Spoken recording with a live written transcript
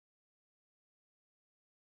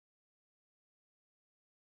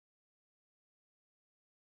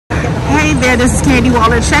Hey there, this is Candi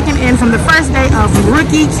Waller checking in from the first day of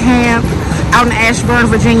Rookie Camp out in Ashburn,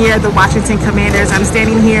 Virginia, the Washington Commanders. I'm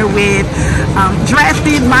standing here with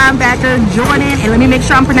drafted linebacker Jordan, and let me make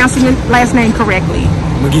sure I'm pronouncing your last name correctly.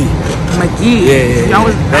 Magee. Magee. Yeah.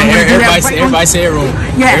 Everybody say it wrong.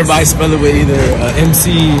 Yes. Everybody spell it with either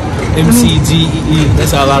M-C-G-E-E.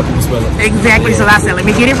 That's how a lot of people spell it. Exactly, Yeah. so I said, let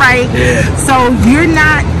me get it right. Yeah. So you're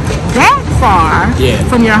not that far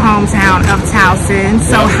from your hometown of Towson.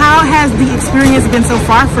 So how has the experience been so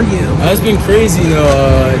far for you? It's been crazy,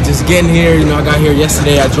 just getting here. I got here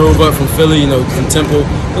yesterday. I drove up from Philly, from Temple.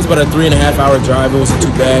 It was about a 3.5-hour drive. It wasn't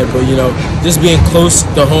too bad, but just being close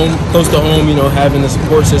to home, having the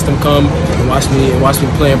support system come and watch me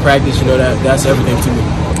play and practice. That's everything to me.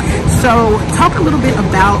 So talk a little bit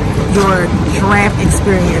about your draft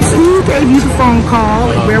experience. Who gave you the phone call?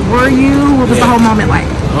 Where were you? What was the whole moment like?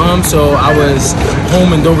 So I was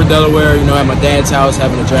home in Dover, Delaware, at my dad's house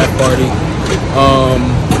having a draft party.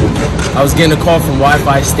 I was getting a call from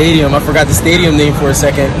Wi-Fi Stadium. I forgot the stadium name for a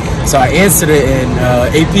second, so I answered it, and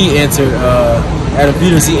AP answered, Adam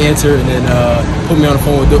Peters, he answered, and then put me on the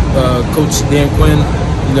phone with Coach Dan Quinn.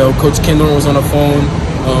 Coach Kendall was on the phone.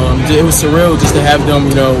 It was surreal just to have them,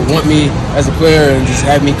 want me as a player and just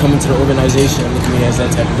have me come into the organization and look at me as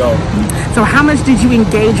that type of dog. So how much did you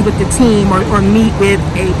engage with the team or meet with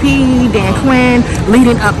AP, Dan Quinn,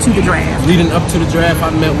 leading up to the draft? Leading up to the draft,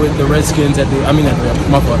 I met with the Redskins Listen,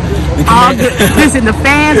 the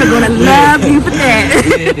fans are going to love you for that.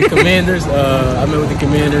 Yeah, the Commanders, I met with the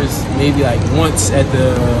Commanders maybe like once at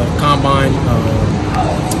the Combine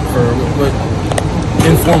for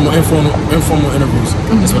informal interviews.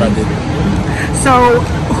 That's what I did. So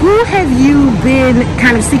who have you been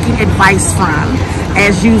kind of seeking advice from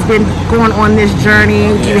as you've been going on this journey?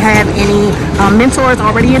 Do you have any mentors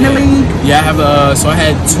already in the league? Yeah, I have. So I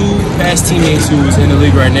had 2 past teammates who's in the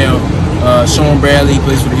league right now. Sean Bradley, he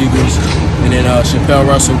plays for the Eagles, and then Chappelle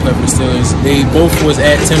Russell, who played for the Steelers. They both was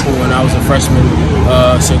at Temple when I was a freshman.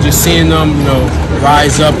 So just seeing them,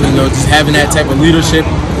 rise up, just having that type of leadership.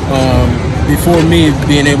 Before me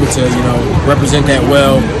being able to, represent that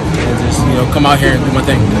well and just, come out here and do my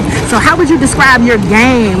thing. So how would you describe your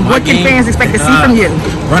game? What can fans expect to see from you?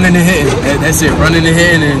 Running and hitting. That's it. Running and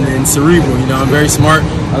hitting and cerebral. I'm very smart.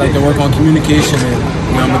 I like to work on communication, and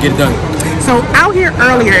I'm gonna get it done. So out here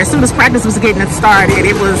earlier, as soon as practice was getting started,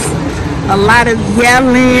 it was a lot of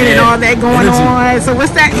yelling and all that going on. So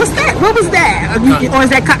what's that? What was that? Or is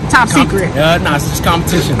that top secret? No, it's just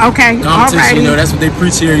competition. Okay, competition. That's what they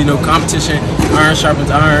preach here. Competition, iron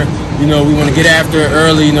sharpens iron. We want to get after it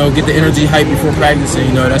early. Get the energy hype before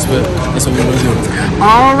practicing. That's what we want to do.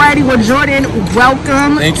 Alrighty, well, Jordan,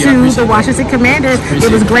 welcome to the Washington Commanders.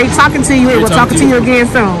 It was great talking to you, and we'll talk to you again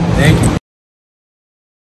soon. Thank you.